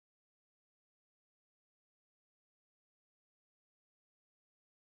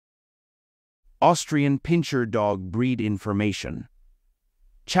Austrian Pinscher Dog Breed Information.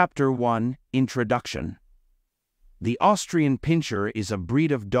 Chapter 1 Introduction. The Austrian Pinscher is a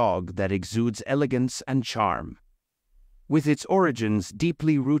breed of dog that exudes elegance and charm. With its origins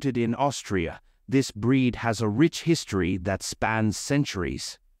deeply rooted in Austria, this breed has a rich history that spans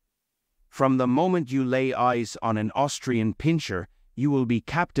centuries. From the moment you lay eyes on an Austrian Pinscher, you will be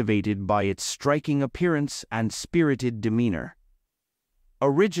captivated by its striking appearance and spirited demeanor.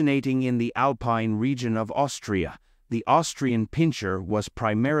 Originating in the Alpine region of Austria, the Austrian Pinscher was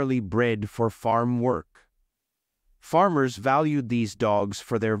primarily bred for farm work. Farmers valued these dogs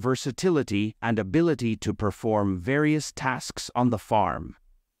for their versatility and ability to perform various tasks on the farm.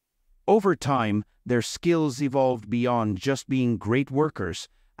 Over time, their skills evolved beyond just being great workers,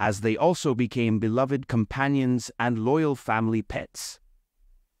 as they also became beloved companions and loyal family pets.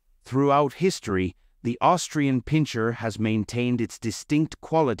 Throughout history, the Austrian Pinscher has maintained its distinct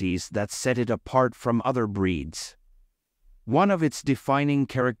qualities that set it apart from other breeds. One of its defining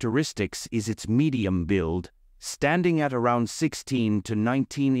characteristics is its medium build, standing at around 16 to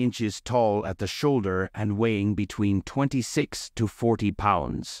 19 inches tall at the shoulder and weighing between 26 to 40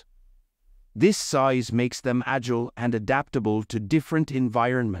 pounds. This size makes them agile and adaptable to different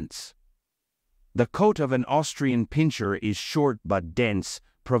environments. The coat of an Austrian Pinscher is short but dense,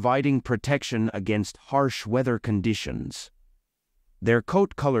 providing protection against harsh weather conditions. Their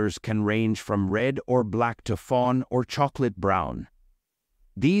coat colors can range from red or black to fawn or chocolate brown.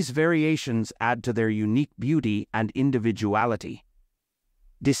 These variations add to their unique beauty and individuality.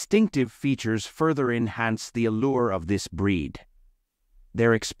 Distinctive features further enhance the allure of this breed.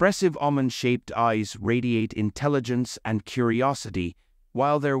 Their expressive almond-shaped eyes radiate intelligence and curiosity,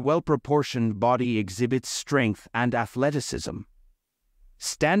 while their well-proportioned body exhibits strength and athleticism.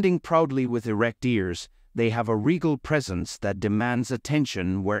 Standing proudly with erect ears, they have a regal presence that demands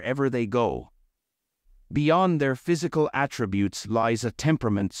attention wherever they go. Beyond their physical attributes lies a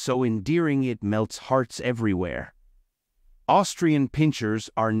temperament so endearing it melts hearts everywhere. Austrian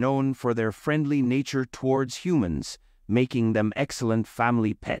Pinschers are known for their friendly nature towards humans, making them excellent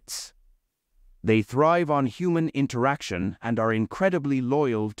family pets. They thrive on human interaction and are incredibly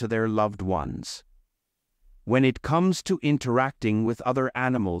loyal to their loved ones. When it comes to interacting with other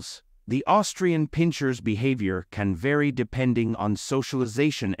animals, the Austrian Pinscher's behavior can vary depending on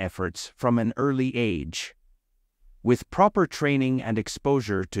socialization efforts from an early age. With proper training and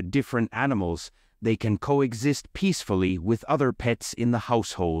exposure to different animals, they can coexist peacefully with other pets in the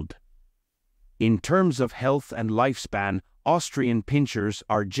household. In terms of health and lifespan, Austrian Pinschers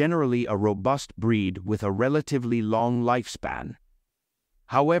are generally a robust breed with a relatively long lifespan.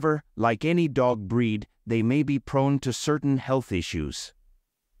 However, like any dog breed, they may be prone to certain health issues.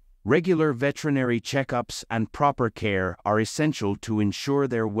 Regular veterinary checkups and proper care are essential to ensure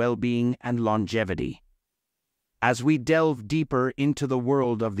their well-being and longevity. As we delve deeper into the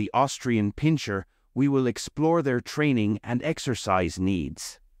world of the Austrian Pinscher, we will explore their training and exercise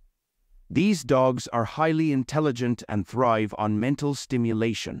needs. These dogs are highly intelligent and thrive on mental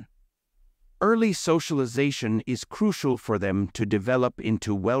stimulation. Early socialization is crucial for them to develop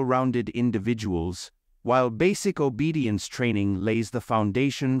into well-rounded individuals, while basic obedience training lays the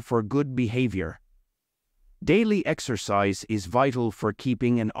foundation for good behavior. Daily exercise is vital for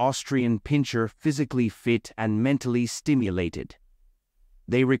keeping an Austrian Pinscher physically fit and mentally stimulated.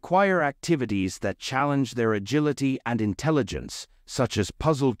 They require activities that challenge their agility and intelligence, such as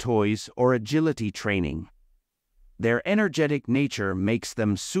puzzle toys or agility training. Their energetic nature makes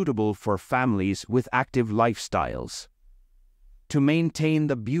them suitable for families with active lifestyles. To maintain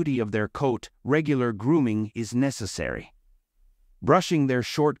the beauty of their coat, regular grooming is necessary. Brushing their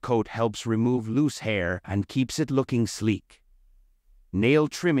short coat helps remove loose hair and keeps it looking sleek. Nail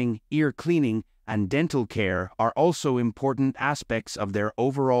trimming, ear cleaning, and dental care are also important aspects of their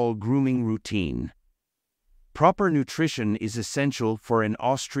overall grooming routine. Proper nutrition is essential for an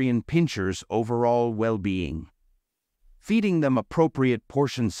Austrian Pinscher's overall well-being. Feeding them appropriate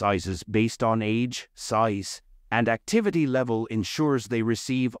portion sizes based on age, size, and activity level ensures they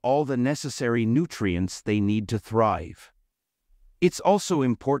receive all the necessary nutrients they need to thrive. It's also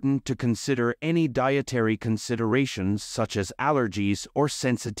important to consider any dietary considerations such as allergies or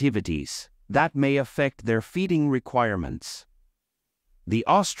sensitivities that may affect their feeding requirements. The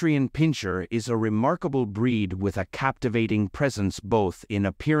Austrian Pinscher is a remarkable breed with a captivating presence both in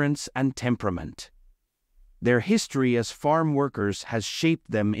appearance and temperament. Their history as farm workers has shaped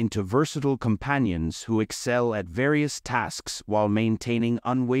them into versatile companions who excel at various tasks while maintaining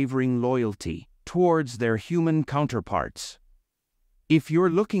unwavering loyalty towards their human counterparts. If you're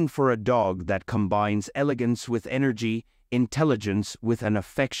looking for a dog that combines elegance with energy, intelligence with an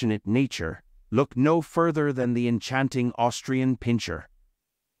affectionate nature, look no further than the enchanting Austrian Pinscher.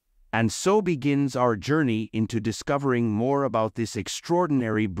 And so begins our journey into discovering more about this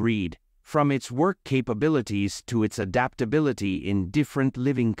extraordinary breed, from its work capabilities to its adaptability in different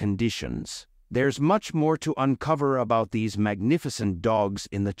living conditions. There's much more to uncover about these magnificent dogs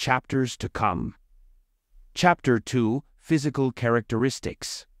in the chapters to come. Chapter 2: Physical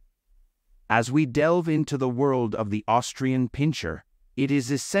Characteristics. As we delve into the world of the Austrian Pinscher, it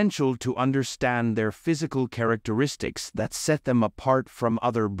is essential to understand their physical characteristics that set them apart from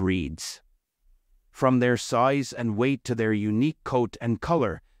other breeds. From their size and weight to their unique coat and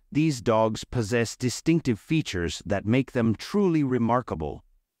color, these dogs possess distinctive features that make them truly remarkable.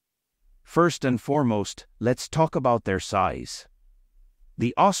 First and foremost, let's talk about their size.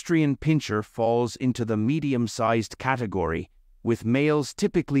 The Austrian Pinscher falls into the medium-sized category, with males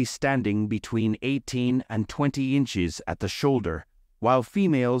typically standing between 18 and 20 inches at the shoulder, while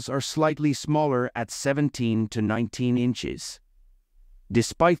females are slightly smaller at 17 to 19 inches.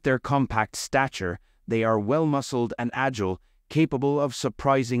 Despite their compact stature, they are well-muscled and agile, capable of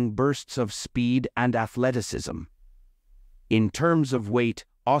surprising bursts of speed and athleticism. In terms of weight,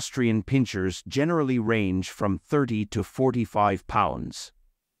 Austrian Pinschers generally range from 30 to 45 pounds.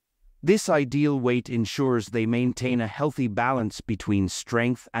 This ideal weight ensures they maintain a healthy balance between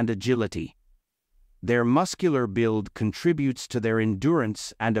strength and agility. Their muscular build contributes to their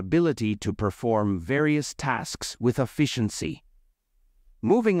endurance and ability to perform various tasks with efficiency.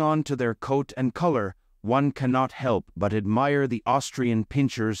 Moving on to their coat and color, one cannot help but admire the Austrian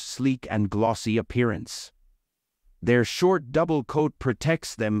Pinscher's sleek and glossy appearance. Their short double coat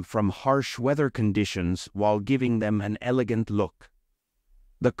protects them from harsh weather conditions while giving them an elegant look.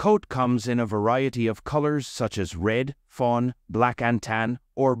 The coat comes in a variety of colors such as red, fawn, black and tan,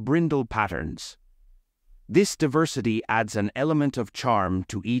 or brindle patterns. This diversity adds an element of charm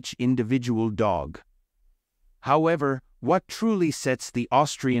to each individual dog. However, what truly sets the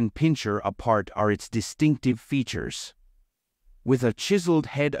Austrian Pinscher apart are its distinctive features. With a chiseled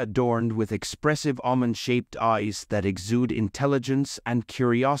head adorned with expressive almond-shaped eyes that exude intelligence and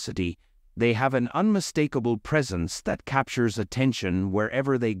curiosity, they have an unmistakable presence that captures attention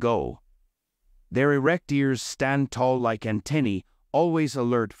wherever they go. Their erect ears stand tall like antennae, always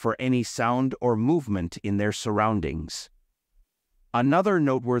alert for any sound or movement in their surroundings. Another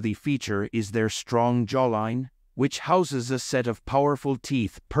noteworthy feature is their strong jawline, which houses a set of powerful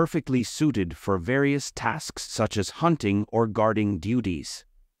teeth perfectly suited for various tasks such as hunting or guarding duties.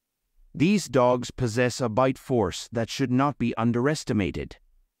 These dogs possess a bite force that should not be underestimated.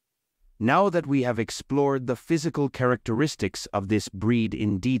 Now that we have explored the physical characteristics of this breed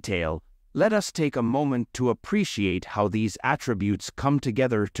in detail, let us take a moment to appreciate how these attributes come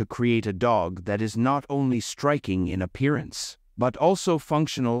together to create a dog that is not only striking in appearance, but also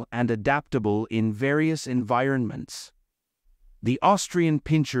functional and adaptable in various environments. The Austrian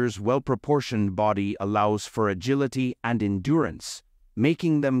Pinscher's well-proportioned body allows for agility and endurance,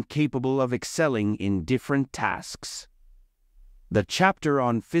 making them capable of excelling in different tasks. The chapter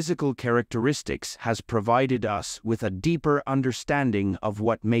on physical characteristics has provided us with a deeper understanding of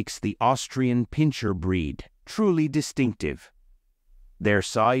what makes the Austrian Pinscher breed truly distinctive. Their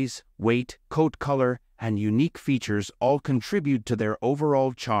size, weight, coat color, and unique features all contribute to their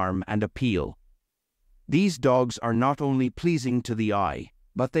overall charm and appeal. These dogs are not only pleasing to the eye,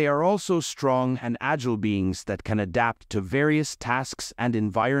 but they are also strong and agile beings that can adapt to various tasks and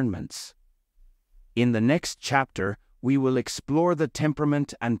environments. In the next chapter, we will explore the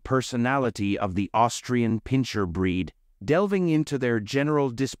temperament and personality of the Austrian Pinscher breed, delving into their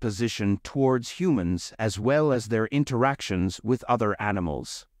general disposition towards humans as well as their interactions with other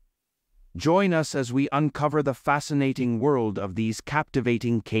animals. Join us as we uncover the fascinating world of these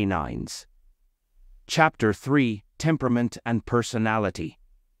captivating canines. Chapter 3: Temperament and Personality.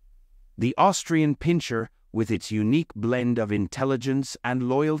 The Austrian Pinscher, with its unique blend of intelligence and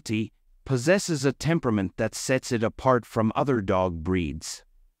loyalty, possesses a temperament that sets it apart from other dog breeds.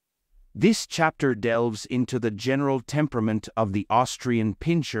 This chapter delves into the general temperament of the Austrian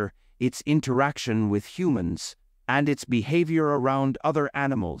Pinscher, its interaction with humans, and its behavior around other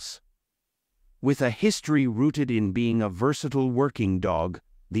animals. With a history rooted in being a versatile working dog,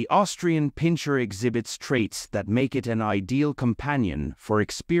 the Austrian Pinscher exhibits traits that make it an ideal companion for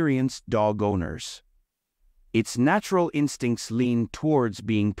experienced dog owners. Its natural instincts lean towards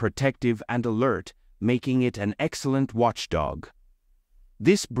being protective and alert, making it an excellent watchdog.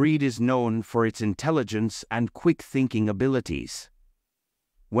 This breed is known for its intelligence and quick thinking abilities.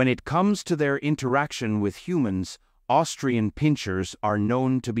 When it comes to their interaction with humans, Austrian Pinschers are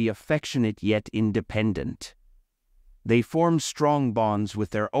known to be affectionate yet independent. They form strong bonds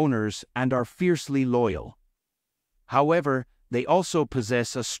with their owners and are fiercely loyal. However, they also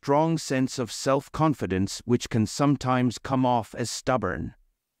possess a strong sense of self-confidence which can sometimes come off as stubborn.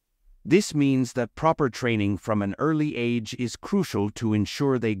 This means that proper training from an early age is crucial to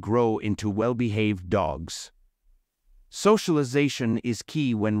ensure they grow into well-behaved dogs. Socialization is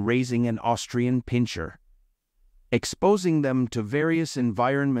key when raising an Austrian Pinscher. Exposing them to various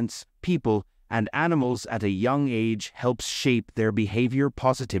environments, people, and animals at a young age helps shape their behavior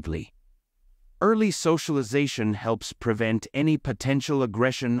positively. Early socialization helps prevent any potential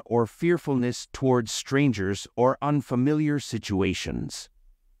aggression or fearfulness towards strangers or unfamiliar situations.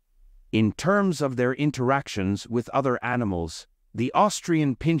 In terms of their interactions with other animals, the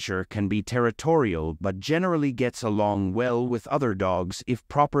Austrian Pinscher can be territorial but generally gets along well with other dogs if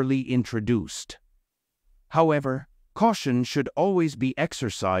properly introduced. However, caution should always be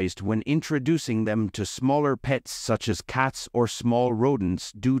exercised when introducing them to smaller pets such as cats or small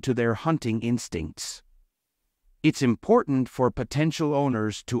rodents due to their hunting instincts. It's important for potential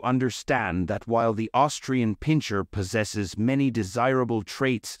owners to understand that while the Austrian Pinscher possesses many desirable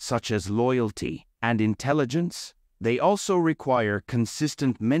traits such as loyalty and intelligence, they also require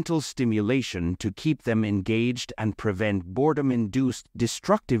consistent mental stimulation to keep them engaged and prevent boredom-induced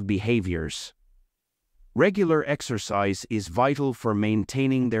destructive behaviors. Regular exercise is vital for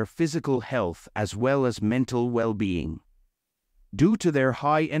maintaining their physical health as well as mental well-being. Due to their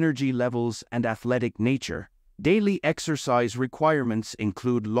high energy levels and athletic nature, daily exercise requirements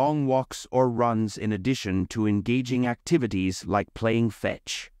include long walks or runs in addition to engaging activities like playing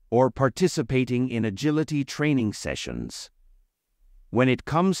fetch or participating in agility training sessions. When it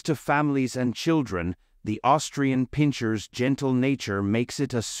comes to families and children, the Austrian Pinscher's gentle nature makes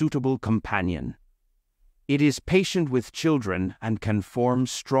it a suitable companion. It is patient with children and can form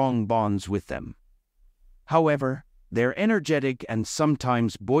strong bonds with them. However, their energetic and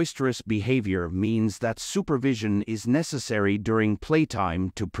sometimes boisterous behavior means that supervision is necessary during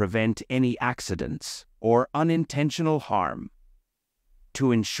playtime to prevent any accidents or unintentional harm.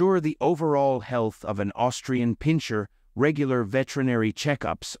 To ensure the overall health of an Austrian Pinscher, regular veterinary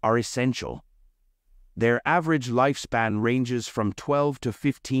checkups are essential. Their average lifespan ranges from 12 to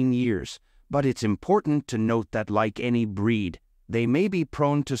 15 years, but it's important to note that like any breed, they may be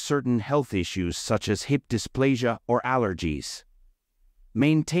prone to certain health issues such as hip dysplasia or allergies.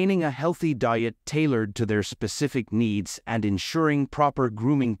 Maintaining a healthy diet tailored to their specific needs and ensuring proper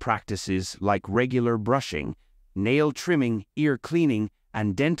grooming practices like regular brushing, nail trimming, ear cleaning,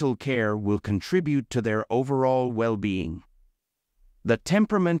 and dental care will contribute to their overall well-being. The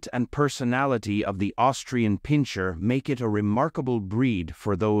temperament and personality of the Austrian Pinscher make it a remarkable breed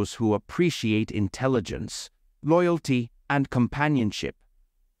for those who appreciate intelligence, loyalty, and companionship.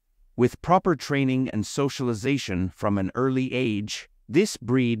 With proper training and socialization from an early age, this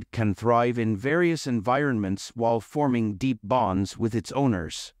breed can thrive in various environments while forming deep bonds with its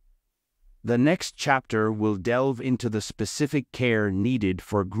owners. The next chapter will delve into the specific care needed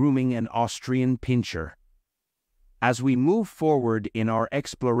for grooming an Austrian Pinscher. As we move forward in our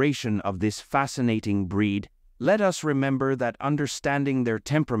exploration of this fascinating breed, let us remember that understanding their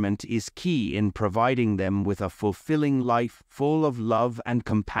temperament is key in providing them with a fulfilling life full of love and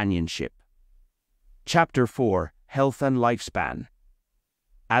companionship. Chapter 4: Health and Lifespan.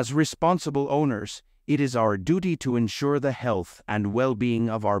 As responsible owners, it is our duty to ensure the health and well-being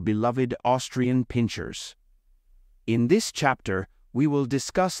of our beloved Austrian Pinschers. In this chapter, we will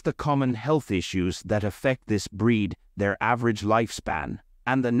discuss the common health issues that affect this breed, their average lifespan,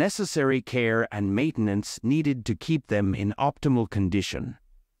 and the necessary care and maintenance needed to keep them in optimal condition.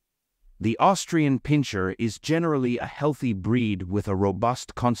 The Austrian Pinscher is generally a healthy breed with a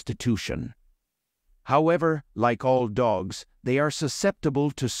robust constitution. However, like all dogs, they are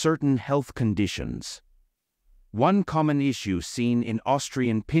susceptible to certain health conditions. One common issue seen in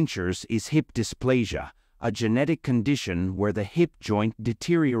Austrian Pinschers is hip dysplasia, a genetic condition where the hip joint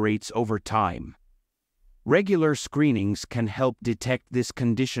deteriorates over time. Regular screenings can help detect this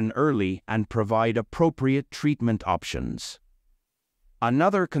condition early and provide appropriate treatment options.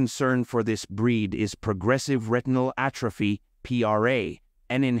 Another concern for this breed is progressive retinal atrophy, PRA,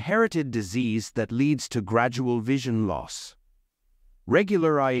 an inherited disease that leads to gradual vision loss.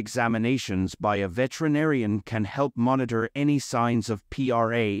 Regular eye examinations by a veterinarian can help monitor any signs of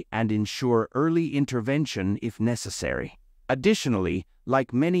PRA and ensure early intervention if necessary. Additionally,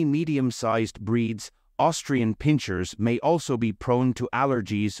 like many medium-sized breeds, Austrian Pinschers may also be prone to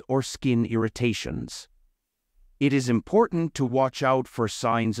allergies or skin irritations. It is important to watch out for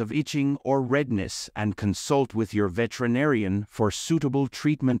signs of itching or redness and consult with your veterinarian for suitable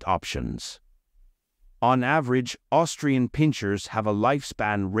treatment options. On average, Austrian Pinschers have a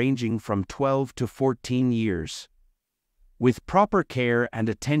lifespan ranging from 12 to 14 years. With proper care and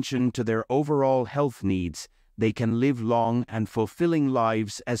attention to their overall health needs, they can live long and fulfilling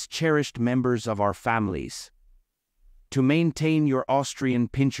lives as cherished members of our families. To maintain your Austrian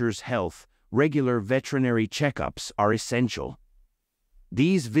Pinscher's health, regular veterinary checkups are essential.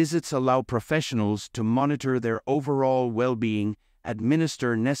 These visits allow professionals to monitor their overall well-being,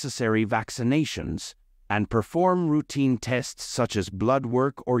 administer necessary vaccinations, and perform routine tests such as blood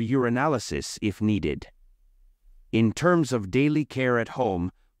work or urinalysis if needed. In terms of daily care at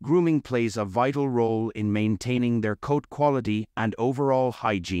home, grooming plays a vital role in maintaining their coat quality and overall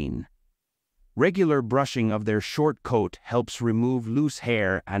hygiene. Regular brushing of their short coat helps remove loose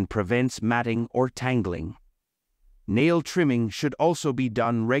hair and prevents matting or tangling. Nail trimming should also be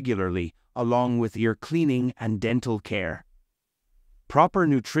done regularly, along with ear cleaning and dental care. Proper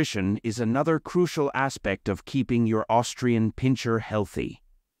nutrition is another crucial aspect of keeping your Austrian Pinscher healthy.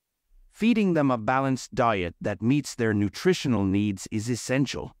 Feeding them a balanced diet that meets their nutritional needs is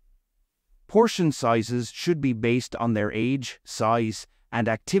essential. Portion sizes should be based on their age, size, and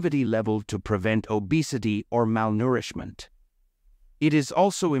activity level to prevent obesity or malnourishment. It is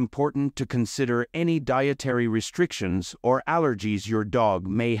also important to consider any dietary restrictions or allergies your dog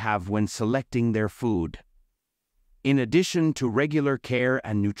may have when selecting their food. In addition to regular care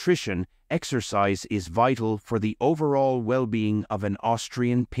and nutrition, exercise is vital for the overall well-being of an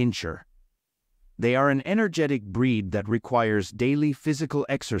Austrian Pinscher. They are an energetic breed that requires daily physical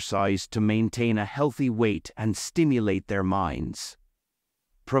exercise to maintain a healthy weight and stimulate their minds.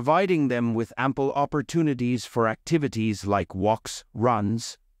 Providing them with ample opportunities for activities like walks,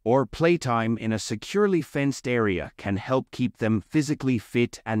 runs, or playtime in a securely fenced area can help keep them physically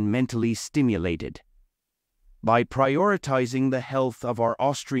fit and mentally stimulated. By prioritizing the health of our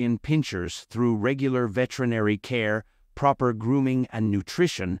Austrian Pinschers through regular veterinary care, proper grooming and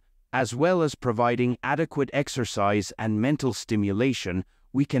nutrition, as well as providing adequate exercise and mental stimulation,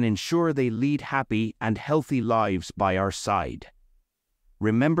 we can ensure they lead happy and healthy lives by our side.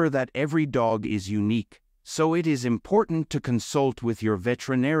 Remember that every dog is unique, so it is important to consult with your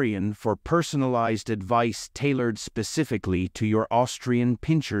veterinarian for personalized advice tailored specifically to your Austrian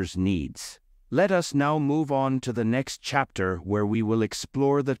Pinscher's needs. Let us now move on to the next chapter where we will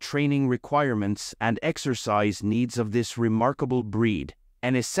explore the training requirements and exercise needs of this remarkable breed,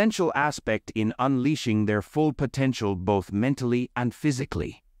 an essential aspect in unleashing their full potential both mentally and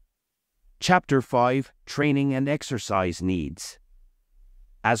physically. Chapter 5: Training and Exercise Needs.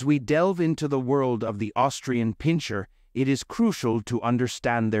 As we delve into the world of the Austrian Pinscher, it is crucial to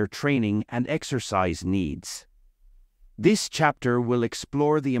understand their training and exercise needs. This chapter will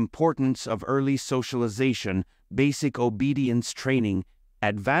explore the importance of early socialization, basic obedience training,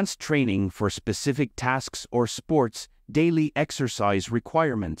 advanced training for specific tasks or sports, daily exercise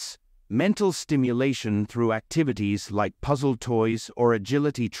requirements, mental stimulation through activities like puzzle toys or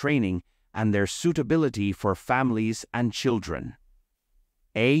agility training, and their suitability for families and children.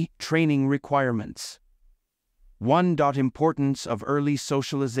 A. Training requirements. 1. Importance of early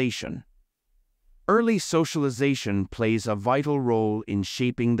socialization. Early socialization plays a vital role in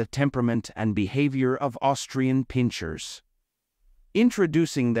shaping the temperament and behavior of Austrian Pinschers.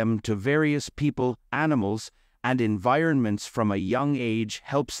 Introducing them to various people, animals, and environments from a young age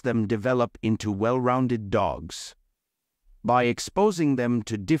helps them develop into well-rounded dogs. By exposing them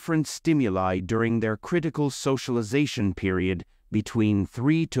to different stimuli during their critical socialization period, between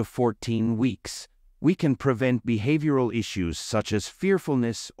 3 to 14 weeks, we can prevent behavioral issues such as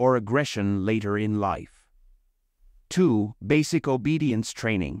fearfulness or aggression later in life. 2. Basic obedience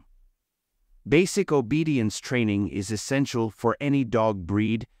training. Basic obedience training is essential for any dog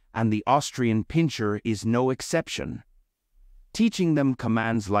breed, and the Austrian Pinscher is no exception. Teaching them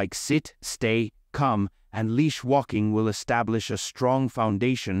commands like sit, stay, come, and leash walking will establish a strong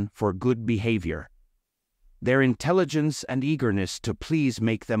foundation for good behavior. Their intelligence and eagerness to please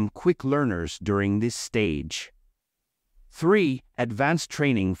make them quick learners during this stage. 3. Advanced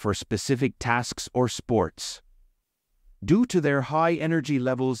training for specific tasks or sports. Due to their high energy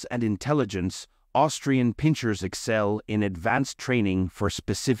levels and intelligence, Austrian Pinschers excel in advanced training for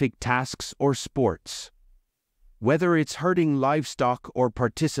specific tasks or sports. Whether it's herding livestock or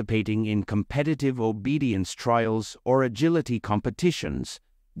participating in competitive obedience trials or agility competitions,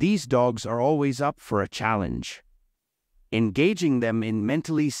 these dogs are always up for a challenge. Engaging them in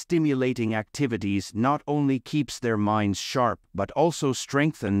mentally stimulating activities not only keeps their minds sharp but also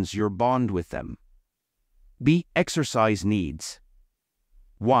strengthens your bond with them. B. Exercise needs.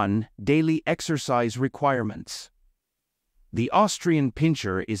 1. Daily exercise requirements. The Austrian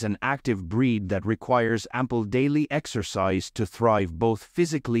Pinscher is an active breed that requires ample daily exercise to thrive both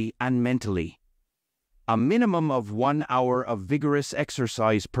physically and mentally. A minimum of 1 hour of vigorous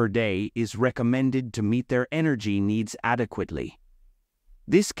exercise per day is recommended to meet their energy needs adequately.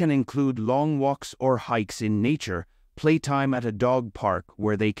 This can include long walks or hikes in nature, playtime at a dog park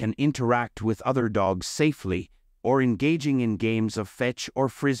where they can interact with other dogs safely, or engaging in games of fetch or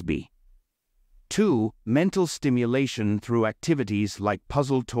frisbee. 2. Mental stimulation through activities like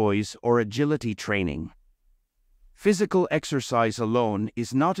puzzle toys or agility training. Physical exercise alone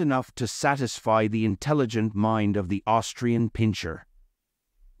is not enough to satisfy the intelligent mind of the Austrian Pinscher.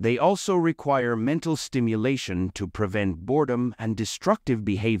 They also require mental stimulation to prevent boredom and destructive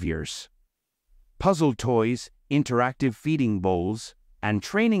behaviors. Puzzle toys, interactive feeding bowls, and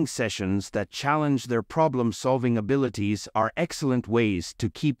training sessions that challenge their problem-solving abilities are excellent ways to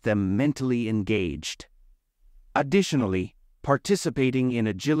keep them mentally engaged. Additionally, participating in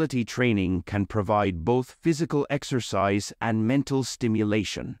agility training can provide both physical exercise and mental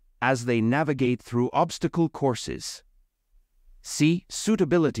stimulation as they navigate through obstacle courses. C.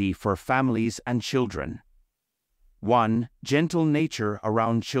 Suitability for families and children. 1. Gentle nature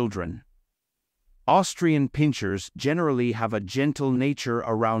around children. Austrian Pinschers generally have a gentle nature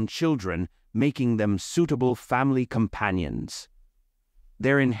around children, making them suitable family companions.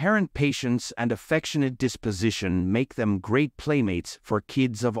 Their inherent patience and affectionate disposition make them great playmates for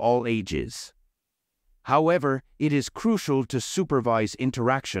kids of all ages. However, it is crucial to supervise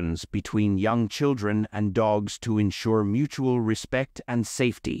interactions between young children and dogs to ensure mutual respect and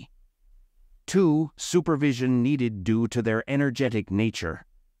safety. 2. Supervision needed due to their energetic nature.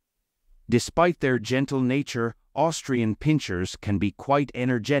 Despite their gentle nature, Austrian Pinschers can be quite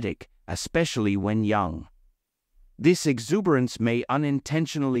energetic, especially when young. This exuberance may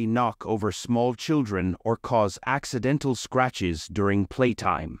unintentionally knock over small children or cause accidental scratches during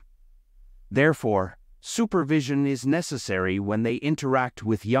playtime. Therefore, supervision is necessary when they interact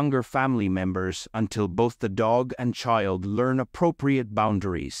with younger family members until both the dog and child learn appropriate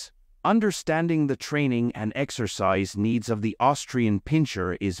boundaries. Understanding the training and exercise needs of the Austrian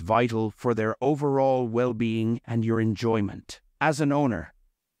Pinscher is vital for their overall well-being and your enjoyment as an owner.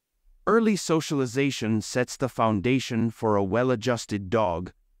 Early socialization sets the foundation for a well-adjusted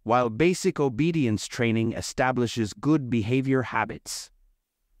dog, while basic obedience training establishes good behavior habits.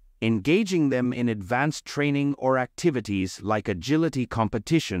 Engaging them in advanced training or activities like agility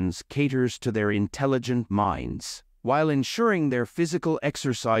competitions caters to their intelligent minds, while ensuring their physical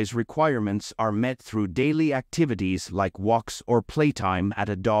exercise requirements are met through daily activities like walks or playtime at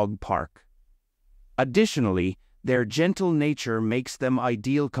a dog park. Additionally, their gentle nature makes them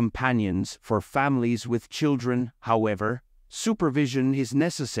ideal companions for families with children. However, supervision is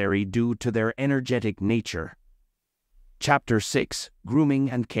necessary due to their energetic nature. Chapter 6: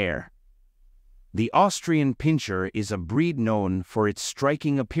 Grooming and Care. The Austrian Pinscher is a breed known for its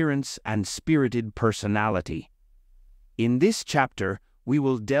striking appearance and spirited personality. In this chapter, we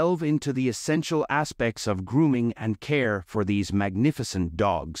will delve into the essential aspects of grooming and care for these magnificent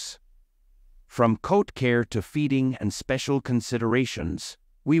dogs. From coat care to feeding and special considerations,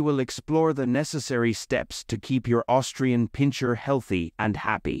 we will explore the necessary steps to keep your Austrian Pinscher healthy and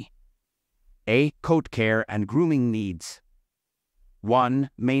happy. A. Coat care and grooming needs.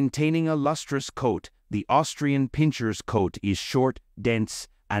 1. Maintaining a lustrous coat. The Austrian Pinscher's coat is short, dense,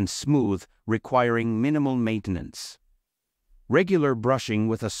 and smooth, requiring minimal maintenance. Regular brushing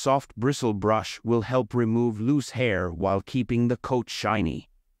with a soft bristle brush will help remove loose hair while keeping the coat shiny.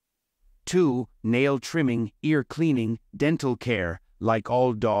 2. Nail trimming, ear cleaning, dental care. Like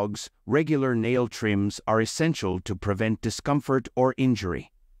all dogs, regular nail trims are essential to prevent discomfort or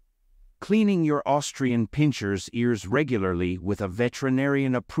injury. Cleaning your Austrian Pinscher's ears regularly with a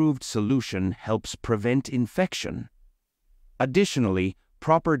veterinarian-approved solution helps prevent infection. Additionally,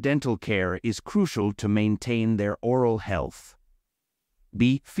 proper dental care is crucial to maintain their oral health.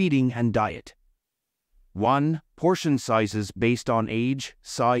 B. Feeding and diet. 1. Portion sizes based on age,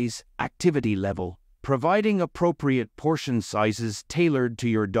 size, activity level. Providing appropriate portion sizes tailored to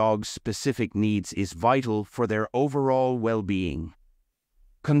your dog's specific needs is vital for their overall well-being.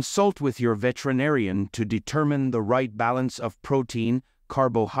 Consult with your veterinarian to determine the right balance of protein,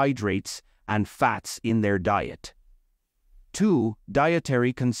 carbohydrates, and fats in their diet. 2.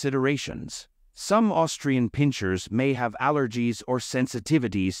 Dietary considerations. Some Austrian Pinschers may have allergies or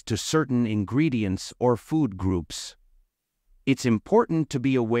sensitivities to certain ingredients or food groups. It's important to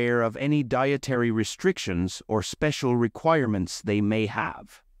be aware of any dietary restrictions or special requirements they may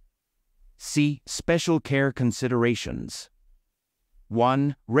have. C. Special care considerations.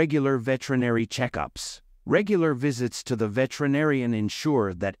 1. Regular veterinary checkups. Regular visits to the veterinarian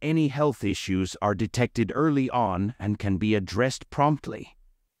ensure that any health issues are detected early on and can be addressed promptly.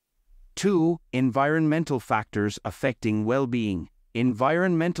 2. Environmental factors affecting well-being.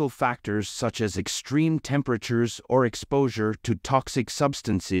 Environmental factors such as extreme temperatures or exposure to toxic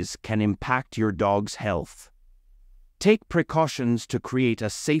substances can impact your dog's health. Take precautions to create a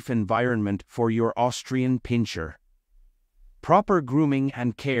safe environment for your Austrian Pinscher. Proper grooming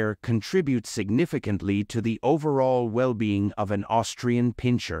and care contribute significantly to the overall well-being of an Austrian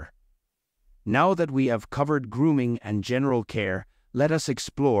Pinscher. Now that we have covered grooming and general care, let us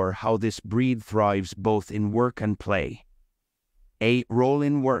explore how this breed thrives both in work and play. A. Role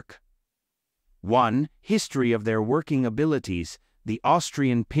in work. 1. History of their working abilities. The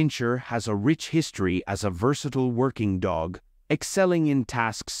Austrian Pinscher has a rich history as a versatile working dog, excelling in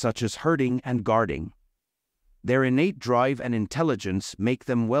tasks such as herding and guarding. Their innate drive and intelligence make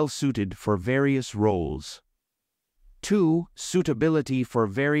them well-suited for various roles. 2. Suitability for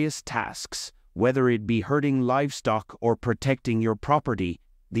various tasks. Whether it be herding livestock or protecting your property,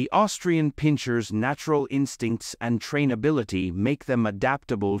 the Austrian Pinscher's natural instincts and trainability make them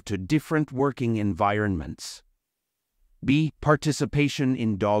adaptable to different working environments. B. Participation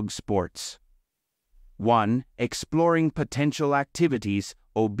in dog sports. 1. Exploring potential activities,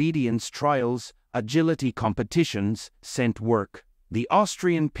 obedience trials, agility competitions, scent work. The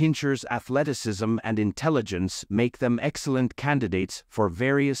Austrian Pinscher's athleticism and intelligence make them excellent candidates for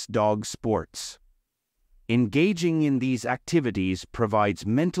various dog sports. Engaging in these activities provides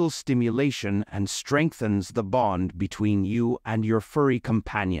mental stimulation and strengthens the bond between you and your furry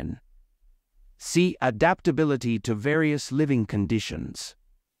companion. C. Adaptability to various living conditions.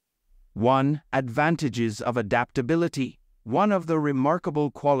 1. Advantages of adaptability. One of the remarkable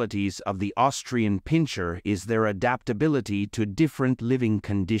qualities of the Austrian Pinscher is their adaptability to different living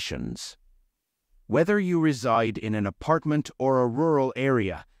conditions. Whether you reside in an apartment or a rural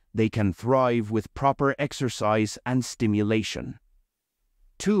area, they can thrive with proper exercise and stimulation.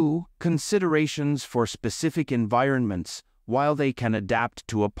 2. Considerations for specific environments. While they can adapt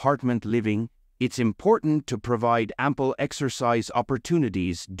to apartment living, it's important to provide ample exercise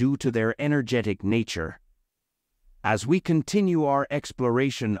opportunities due to their energetic nature. As we continue our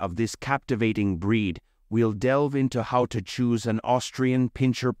exploration of this captivating breed, we'll delve into how to choose an Austrian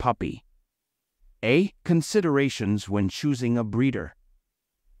Pinscher puppy. A. Considerations when choosing a breeder.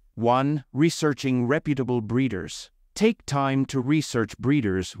 1. Researching reputable breeders. Take time to research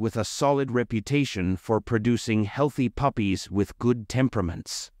breeders with a solid reputation for producing healthy puppies with good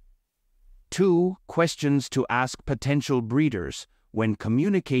temperaments. 2. Questions to ask potential breeders. When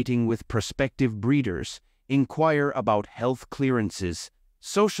communicating with prospective breeders, inquire about health clearances,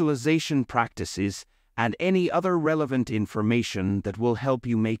 socialization practices, and any other relevant information that will help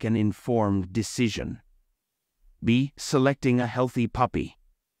you make an informed decision. B. Selecting a healthy puppy.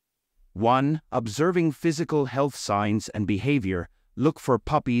 1. Observing physical health signs and behavior. Look for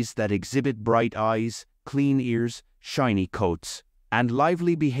puppies that exhibit bright eyes, clean ears, shiny coats, and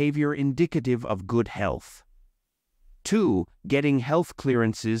lively behavior indicative of good health. 2. Getting health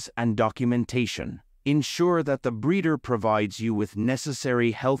clearances and documentation. Ensure that the breeder provides you with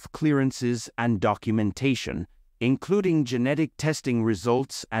necessary health clearances and documentation, including genetic testing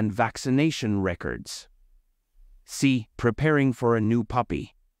results and vaccination records. C. Preparing for a new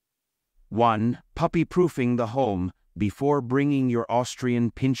puppy. 1. Puppy-proofing the home. Before bringing your Austrian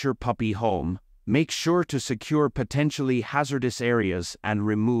Pinscher puppy home, make sure to secure potentially hazardous areas and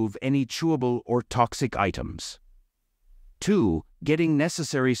remove any chewable or toxic items. 2. Getting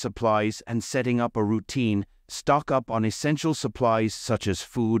necessary supplies and setting up a routine. Stock up on essential supplies such as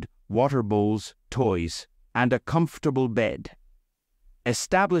food, water bowls, toys, and a comfortable bed.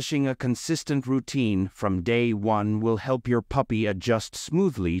 Establishing a consistent routine from day one will help your puppy adjust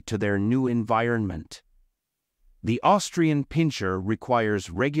smoothly to their new environment. The Austrian Pinscher requires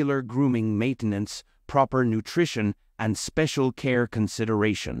regular grooming maintenance, proper nutrition, and special care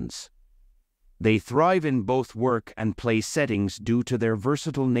considerations. They thrive in both work and play settings due to their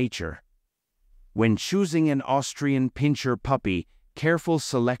versatile nature. When choosing an Austrian Pinscher puppy, careful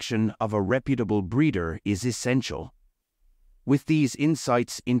selection of a reputable breeder is essential. With these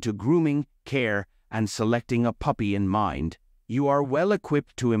insights into grooming, care, and selecting a puppy in mind, you are well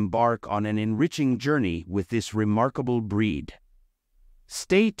equipped to embark on an enriching journey with this remarkable breed.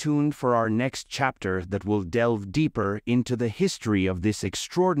 Stay tuned for our next chapter that will delve deeper into the history of this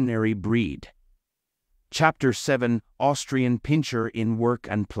extraordinary breed. Chapter 7: Austrian Pinscher in Work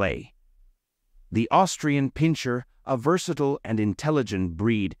and Play. The Austrian Pinscher, a versatile and intelligent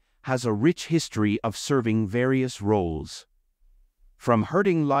breed, has a rich history of serving various roles. From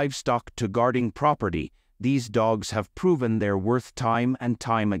herding livestock to guarding property, these dogs have proven their worth time and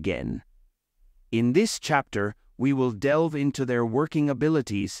time again. In this chapter, we will delve into their working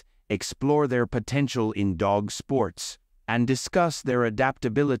abilities, explore their potential in dog sports, and discuss their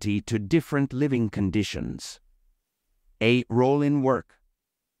adaptability to different living conditions. A role in work.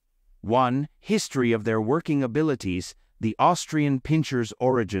 1. History of their working abilities. The Austrian Pinschers'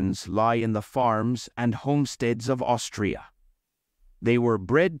 origins lie in the farms and homesteads of Austria. They were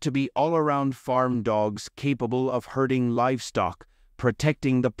bred to be all-around farm dogs capable of herding livestock,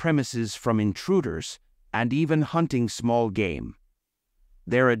 protecting the premises from intruders, and even hunting small game.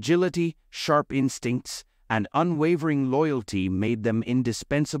 Their agility, sharp instincts, and unwavering loyalty made them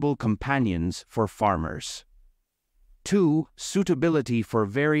indispensable companions for farmers. 2. Suitability for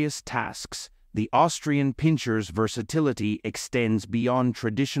various tasks. The Austrian Pinschers' versatility extends beyond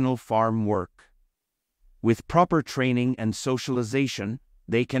traditional farm work. With proper training and socialization,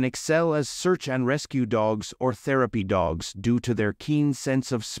 they can excel as search and rescue dogs or therapy dogs due to their keen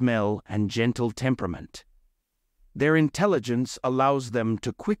sense of smell and gentle temperament. Their intelligence allows them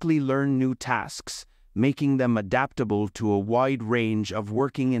to quickly learn new tasks, making them adaptable to a wide range of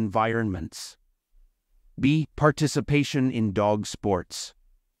working environments. B. Participation in dog sports.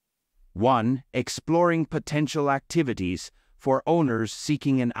 1. Exploring potential activities. For owners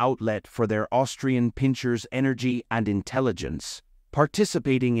seeking an outlet for their Austrian Pinschers' energy and intelligence,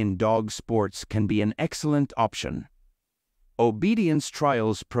 participating in dog sports can be an excellent option. Obedience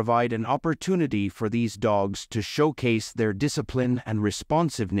trials provide an opportunity for these dogs to showcase their discipline and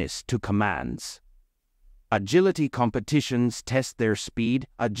responsiveness to commands. Agility competitions test their speed,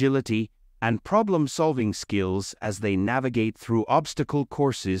 agility, and problem-solving skills as they navigate through obstacle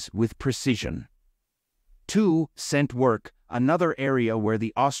courses with precision. 2. Scent work. Another area where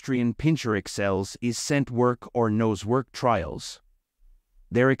the Austrian Pinscher excels is scent work or nose work trials.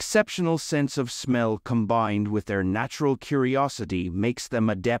 Their exceptional sense of smell combined with their natural curiosity makes them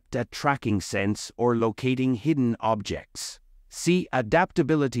adept at tracking scents or locating hidden objects. See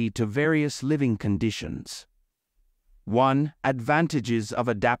adaptability to various living conditions. 1. Advantages of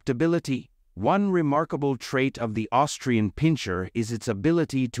adaptability. One remarkable trait of the Austrian Pinscher is its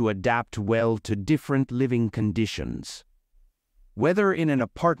ability to adapt well to different living conditions. Whether in an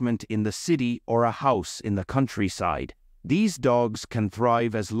apartment in the city or a house in the countryside, these dogs can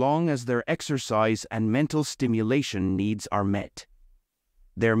thrive as long as their exercise and mental stimulation needs are met.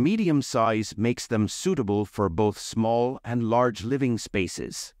 Their medium size makes them suitable for both small and large living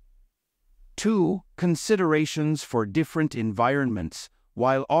spaces. 2. Considerations for different environments.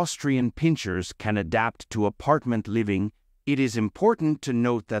 While Austrian Pinschers can adapt to apartment living, it is important to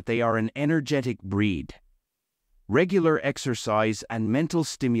note that they are an energetic breed. Regular exercise and mental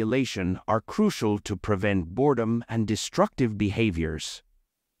stimulation are crucial to prevent boredom and destructive behaviors.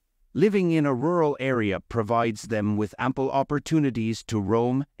 Living in a rural area provides them with ample opportunities to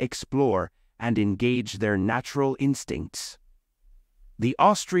roam, explore, and engage their natural instincts. The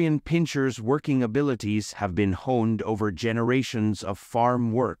Austrian Pinschers' working abilities have been honed over generations of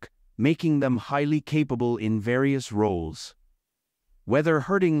farm work, making them highly capable in various roles. Whether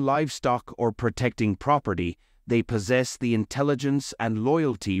herding livestock or protecting property, they possess the intelligence and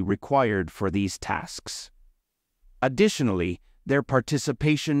loyalty required for these tasks. Additionally, their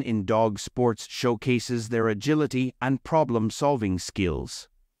participation in dog sports showcases their agility and problem-solving skills.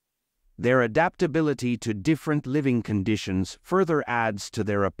 Their adaptability to different living conditions further adds to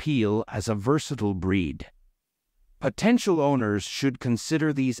their appeal as a versatile breed. Potential owners should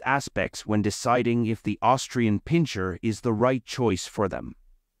consider these aspects when deciding if the Austrian Pinscher is the right choice for them.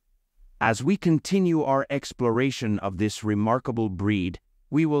 As we continue our exploration of this remarkable breed,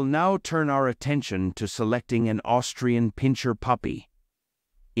 we will now turn our attention to selecting an Austrian Pinscher puppy.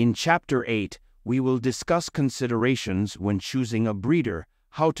 In Chapter 8, we will discuss considerations when choosing a breeder,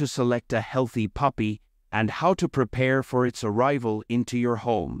 how to select a healthy puppy, and how to prepare for its arrival into your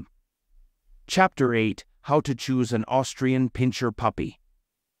home. Chapter 8: How to choose an Austrian Pinscher puppy.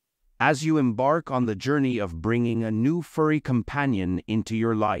 As you embark on the journey of bringing a new furry companion into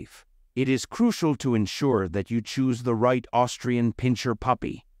your life, it is crucial to ensure that you choose the right Austrian Pinscher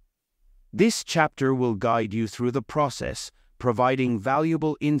puppy. This chapter will guide you through the process, providing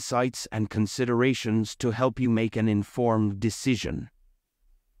valuable insights and considerations to help you make an informed decision.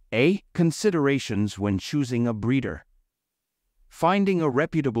 A. Considerations when choosing a breeder. Finding a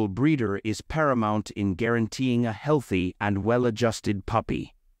reputable breeder is paramount in guaranteeing a healthy and well-adjusted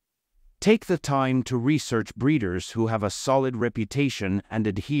puppy. Take the time to research breeders who have a solid reputation and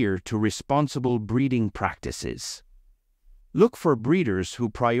adhere to responsible breeding practices. Look for breeders who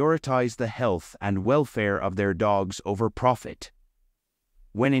prioritize the health and welfare of their dogs over profit.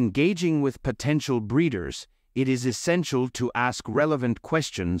 When engaging with potential breeders, it is essential to ask relevant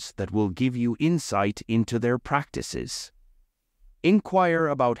questions that will give you insight into their practices. Inquire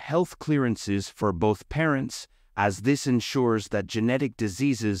about health clearances for both parents, as this ensures that genetic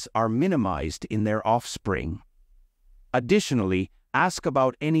diseases are minimized in their offspring. Additionally, ask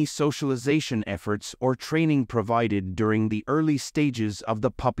about any socialization efforts or training provided during the early stages of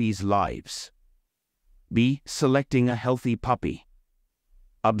the puppy's lives. B. Selecting a healthy puppy.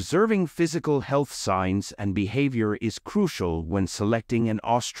 Observing physical health signs and behavior is crucial when selecting an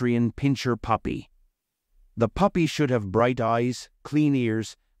Austrian Pinscher puppy. The puppy should have bright eyes, clean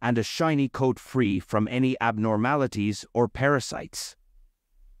ears, and a shiny coat free from any abnormalities or parasites.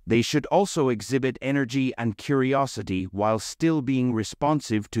 They should also exhibit energy and curiosity while still being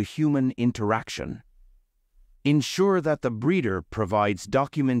responsive to human interaction. Ensure that the breeder provides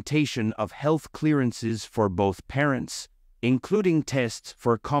documentation of health clearances for both parents, including tests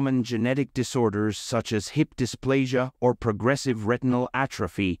for common genetic disorders such as hip dysplasia or progressive retinal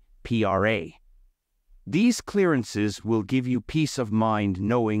atrophy, PRA. These clearances will give you peace of mind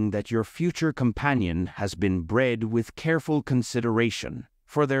knowing that your future companion has been bred with careful consideration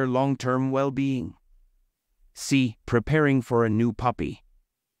for their long-term well-being. C. Preparing for a new puppy.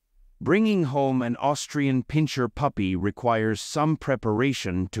 Bringing home an Austrian Pinscher puppy requires some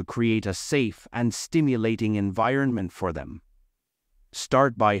preparation to create a safe and stimulating environment for them.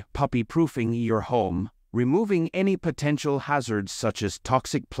 Start by puppy-proofing your home, removing any potential hazards such as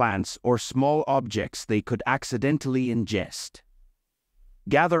toxic plants or small objects they could accidentally ingest.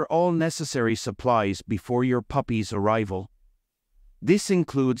 Gather all necessary supplies before your puppy's arrival. This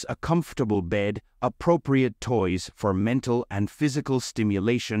includes a comfortable bed, appropriate toys for mental and physical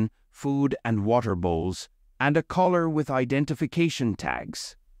stimulation, food and water bowls, and a collar with identification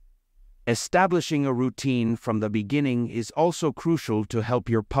tags. Establishing a routine from the beginning is also crucial to help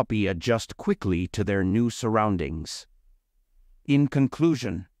your puppy adjust quickly to their new surroundings. In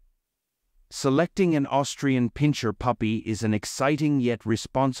conclusion, selecting an Austrian Pinscher puppy is an exciting yet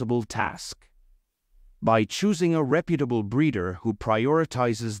responsible task. By choosing a reputable breeder who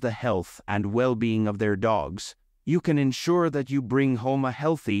prioritizes the health and well-being of their dogs, you can ensure that you bring home a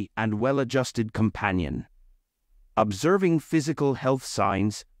healthy and well-adjusted companion. Observing physical health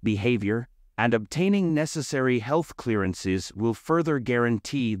signs, behavior, and obtaining necessary health clearances will further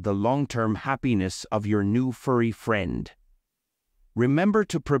guarantee the long-term happiness of your new furry friend. Remember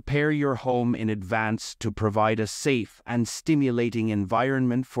to prepare your home in advance to provide a safe and stimulating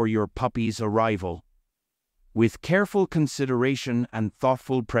environment for your puppy's arrival. With careful consideration and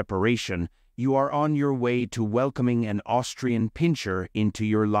thoughtful preparation, you are on your way to welcoming an Austrian Pinscher into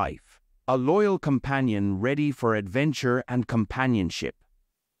your life, a loyal companion ready for adventure and companionship.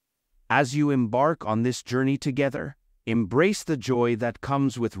 As you embark on this journey together, embrace the joy that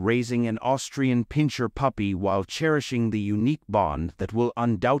comes with raising an Austrian Pinscher puppy while cherishing the unique bond that will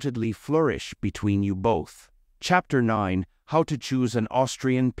undoubtedly flourish between you both. Chapter 9: How to Choose an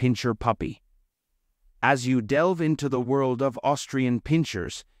Austrian Pinscher Puppy. As you delve into the world of Austrian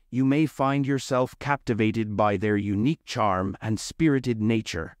Pinschers, you may find yourself captivated by their unique charm and spirited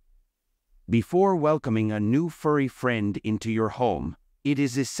nature. Before welcoming a new furry friend into your home, it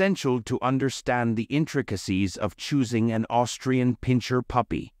is essential to understand the intricacies of choosing an Austrian Pinscher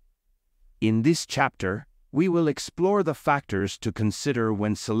puppy. In this chapter, we will explore the factors to consider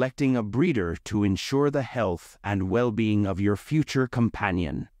when selecting a breeder to ensure the health and well-being of your future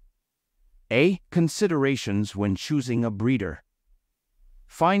companion. A. Considerations when choosing a breeder.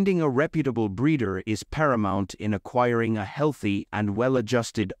 Finding a reputable breeder is paramount in acquiring a healthy and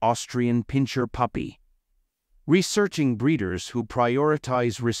well-adjusted Austrian Pinscher puppy. Researching breeders who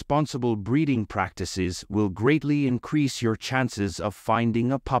prioritize responsible breeding practices will greatly increase your chances of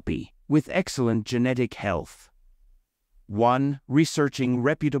finding a puppy with excellent genetic health. 1. Researching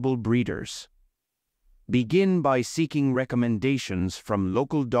reputable breeders. Begin by seeking recommendations from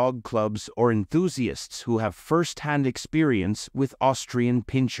local dog clubs or enthusiasts who have first-hand experience with Austrian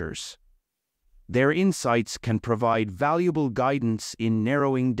Pinschers. Their insights can provide valuable guidance in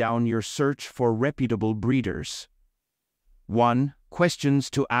narrowing down your search for reputable breeders. 1. Questions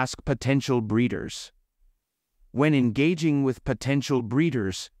to ask potential breeders. When engaging with potential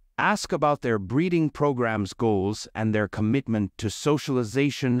breeders, ask about their breeding program's goals and their commitment to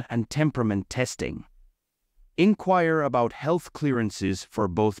socialization and temperament testing. Inquire about health clearances for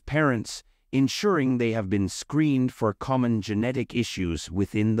both parents, ensuring they have been screened for common genetic issues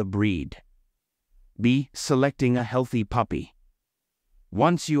within the breed. B. Selecting a healthy puppy.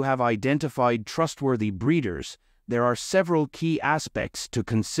 Once you have identified trustworthy breeders, there are several key aspects to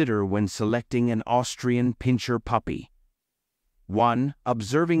consider when selecting an Austrian Pinscher puppy. 1.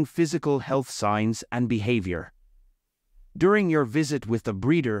 Observing physical health signs and behavior. During your visit with the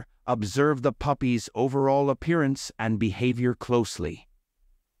breeder, observe the puppy's overall appearance and behavior closely.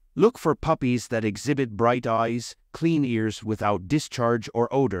 Look for puppies that exhibit bright eyes, clean ears without discharge or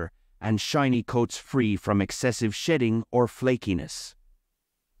odor, and shiny coats free from excessive shedding or flakiness.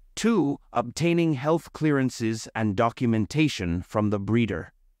 2. Obtaining health clearances and documentation from the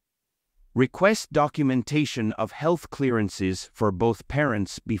breeder. Request documentation of health clearances for both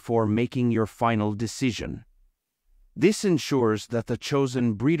parents before making your final decision. This ensures that the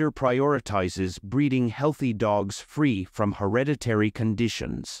chosen breeder prioritizes breeding healthy dogs free from hereditary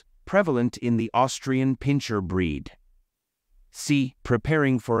conditions prevalent in the Austrian Pinscher breed. C.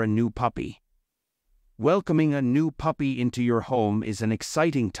 Preparing for a new puppy. Welcoming a new puppy into your home is an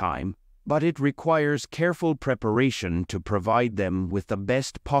exciting time, but it requires careful preparation to provide them with the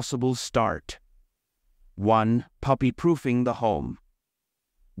best possible start. 1. Puppy-proofing the home.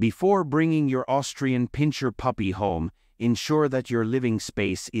 Before bringing your Austrian Pinscher puppy home, ensure that your living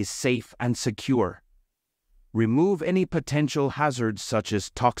space is safe and secure. Remove any potential hazards such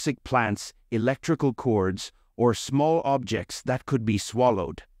as toxic plants, electrical cords, or small objects that could be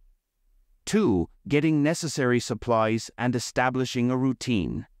swallowed. 2. Getting necessary supplies and establishing a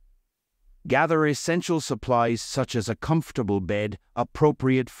routine. Gather essential supplies such as a comfortable bed,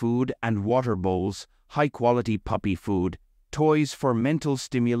 appropriate food and water bowls, high-quality puppy food, toys for mental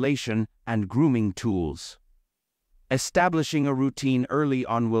stimulation, and grooming tools. Establishing a routine early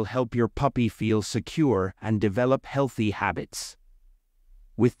on will help your puppy feel secure and develop healthy habits.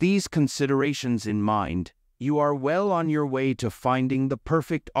 With these considerations in mind, you are well on your way to finding the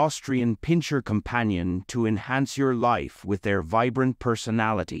perfect Austrian Pinscher companion to enhance your life with their vibrant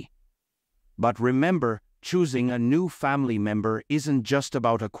personality. But remember, choosing a new family member isn't just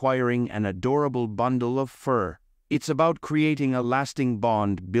about acquiring an adorable bundle of fur. It's about creating a lasting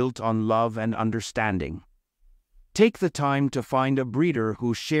bond built on love and understanding. Take the time to find a breeder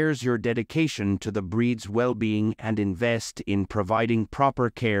who shares your dedication to the breed's well-being and invest in providing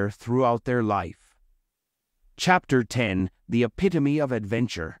proper care throughout their life. Chapter 10: The Epitome of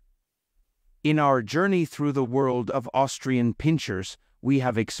Adventure. In our journey through the world of Austrian Pinschers, we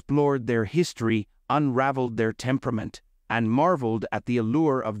have explored their history, unraveled their temperament, and marveled at the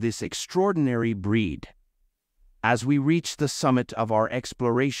allure of this extraordinary breed. As we reach the summit of our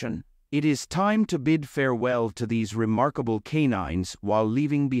exploration, it is time to bid farewell to these remarkable canines while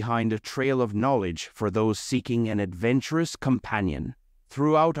leaving behind a trail of knowledge for those seeking an adventurous companion.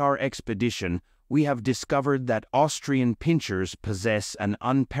 Throughout our expedition, we have discovered that Austrian Pinschers possess an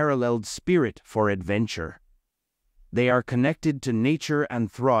unparalleled spirit for adventure. They are connected to nature and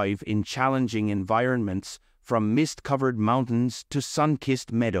thrive in challenging environments, from mist-covered mountains to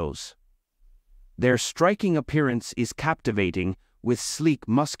sun-kissed meadows. Their striking appearance is captivating, with sleek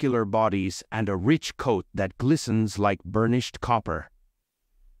muscular bodies and a rich coat that glistens like burnished copper.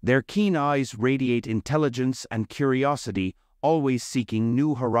 Their keen eyes radiate intelligence and curiosity, always seeking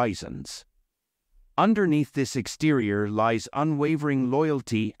new horizons. Underneath this exterior lies unwavering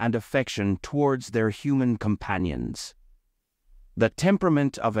loyalty and affection towards their human companions. The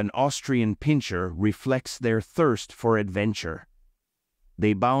temperament of an Austrian Pinscher reflects their thirst for adventure.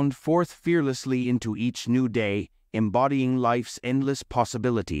 They bound forth fearlessly into each new day, embodying life's endless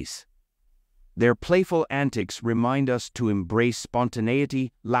possibilities. Their playful antics remind us to embrace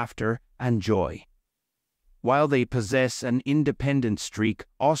spontaneity, laughter, and joy. While they possess an independent streak,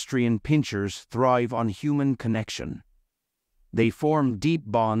 Austrian Pinschers thrive on human connection. They form deep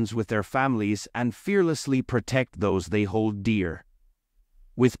bonds with their families and fearlessly protect those they hold dear.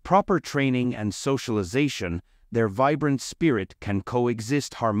 With proper training and socialization, their vibrant spirit can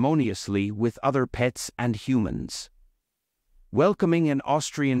coexist harmoniously with other pets and humans. Welcoming an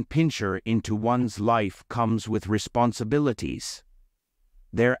Austrian Pinscher into one's life comes with responsibilities.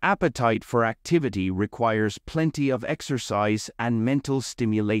 Their appetite for activity requires plenty of exercise and mental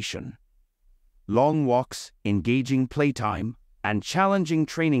stimulation. Long walks, engaging playtime, and challenging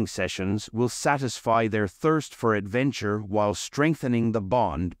training sessions will satisfy their thirst for adventure while strengthening the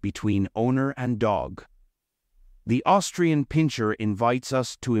bond between owner and dog. The Austrian Pinscher invites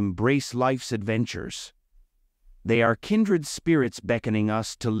us to embrace life's adventures. They are kindred spirits beckoning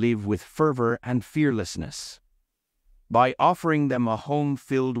us to live with fervor and fearlessness. By offering them a home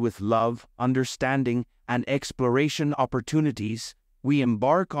filled with love, understanding, and exploration opportunities, we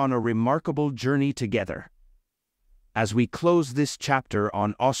embark on a remarkable journey together. As we close this chapter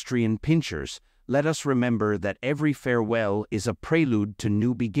on Austrian Pinschers, let us remember that every farewell is a prelude to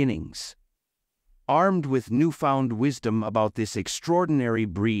new beginnings. Armed with newfound wisdom about this extraordinary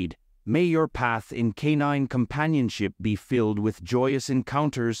breed, May your path in canine companionship be filled with joyous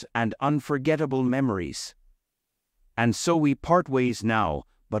encounters and unforgettable memories. And so we part ways now,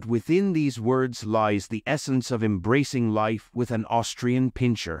 but within these words lies the essence of embracing life with an Austrian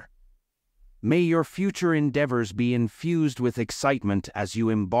Pinscher. May your future endeavors be infused with excitement as you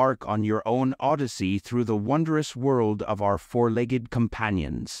embark on your own odyssey through the wondrous world of our four-legged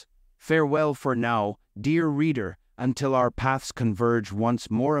companions. Farewell for now, dear reader, until our paths converge once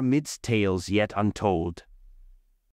more amidst tales yet untold.